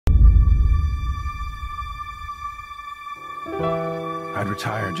I'd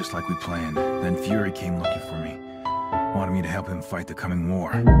retired just like we planned. Then Fury came looking for me. Wanted me to help him fight the coming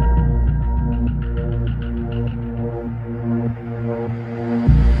war.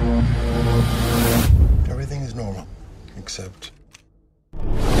 Everything is normal, except...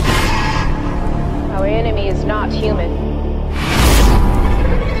 Our enemy is not human.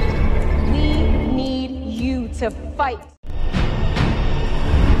 We need you to fight.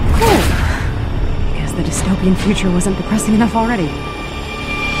 Because the dystopian future wasn't depressing enough already.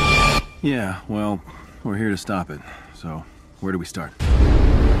 Yeah, well, we're here to stop it. So, where do we start?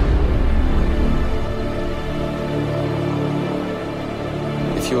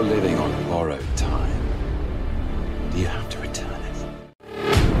 If you're living on borrowed time, do you have to return it?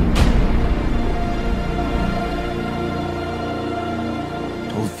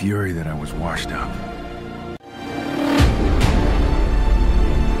 Told Fury that I was washed up.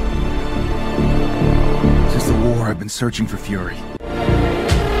 Since the war, I've been searching for Fury.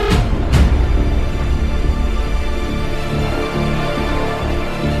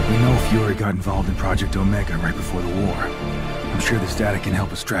 We know Fury got involved in Project Omega right before the war. I'm sure this data can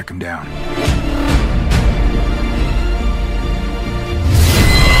help us track him down.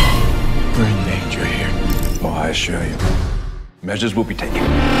 We're in danger here. Oh, I assure you, measures will be taken.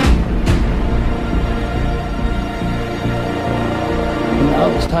 Now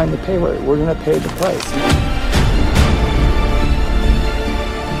it's time to pay. We're going to pay the price.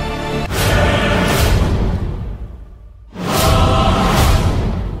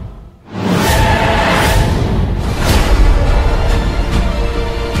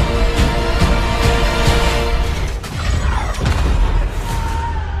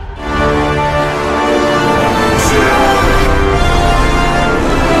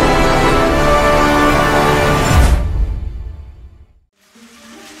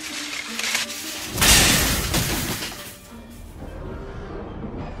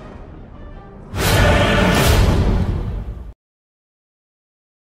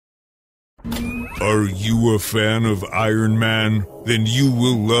 Are you a fan of Iron Man? Then you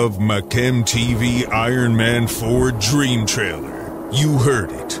will love Machem TV Iron Man 4 Dream Trailer. You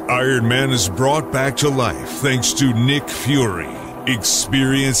heard it. Iron Man is brought back to life thanks to Nick Fury.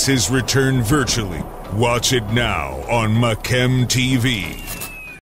 Experience his return virtually. Watch it now on Machem TV.